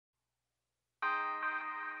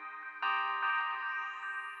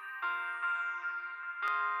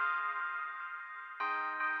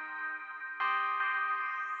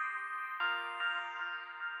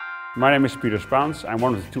My name is Peter Spaans. I'm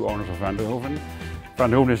one of the two owners of Hoeven.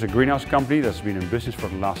 Hoeven is a greenhouse company that's been in business for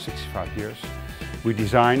the last 65 years. We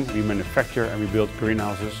design, we manufacture and we build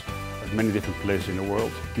greenhouses at many different places in the world.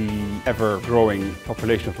 The ever-growing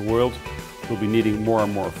population of the world will be needing more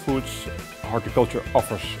and more foods. Horticulture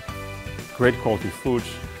offers great quality foods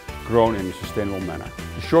grown in a sustainable manner.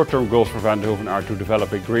 The short-term goals for Hoeven are to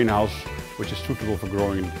develop a greenhouse which is suitable for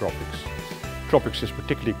growing in the tropics. Tropics is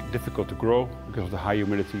particularly difficult to grow because of the high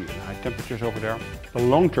humidity and high temperatures over there. The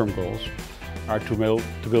long-term goals are to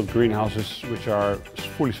build greenhouses which are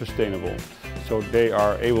fully sustainable, so they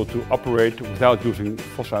are able to operate without using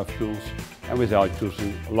fossil fuels and without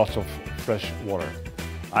using lots of fresh water.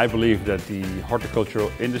 I believe that the horticultural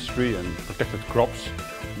industry and protected crops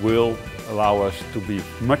will allow us to be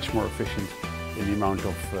much more efficient in the amount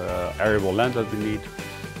of arable land that we need,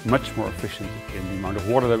 much more efficient in the amount of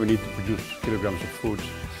water that we need to produce kilograms of foods,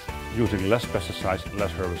 using less pesticides and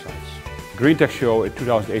less herbicides. GreenTech Show in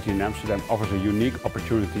 2018 in Amsterdam offers a unique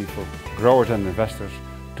opportunity for growers and investors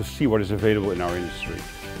to see what is available in our industry.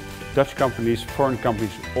 Dutch companies, foreign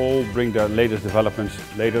companies all bring their latest developments,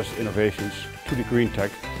 latest innovations to the GreenTech,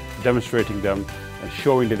 demonstrating them and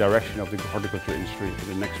showing the direction of the horticulture industry in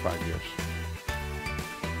the next 5 years.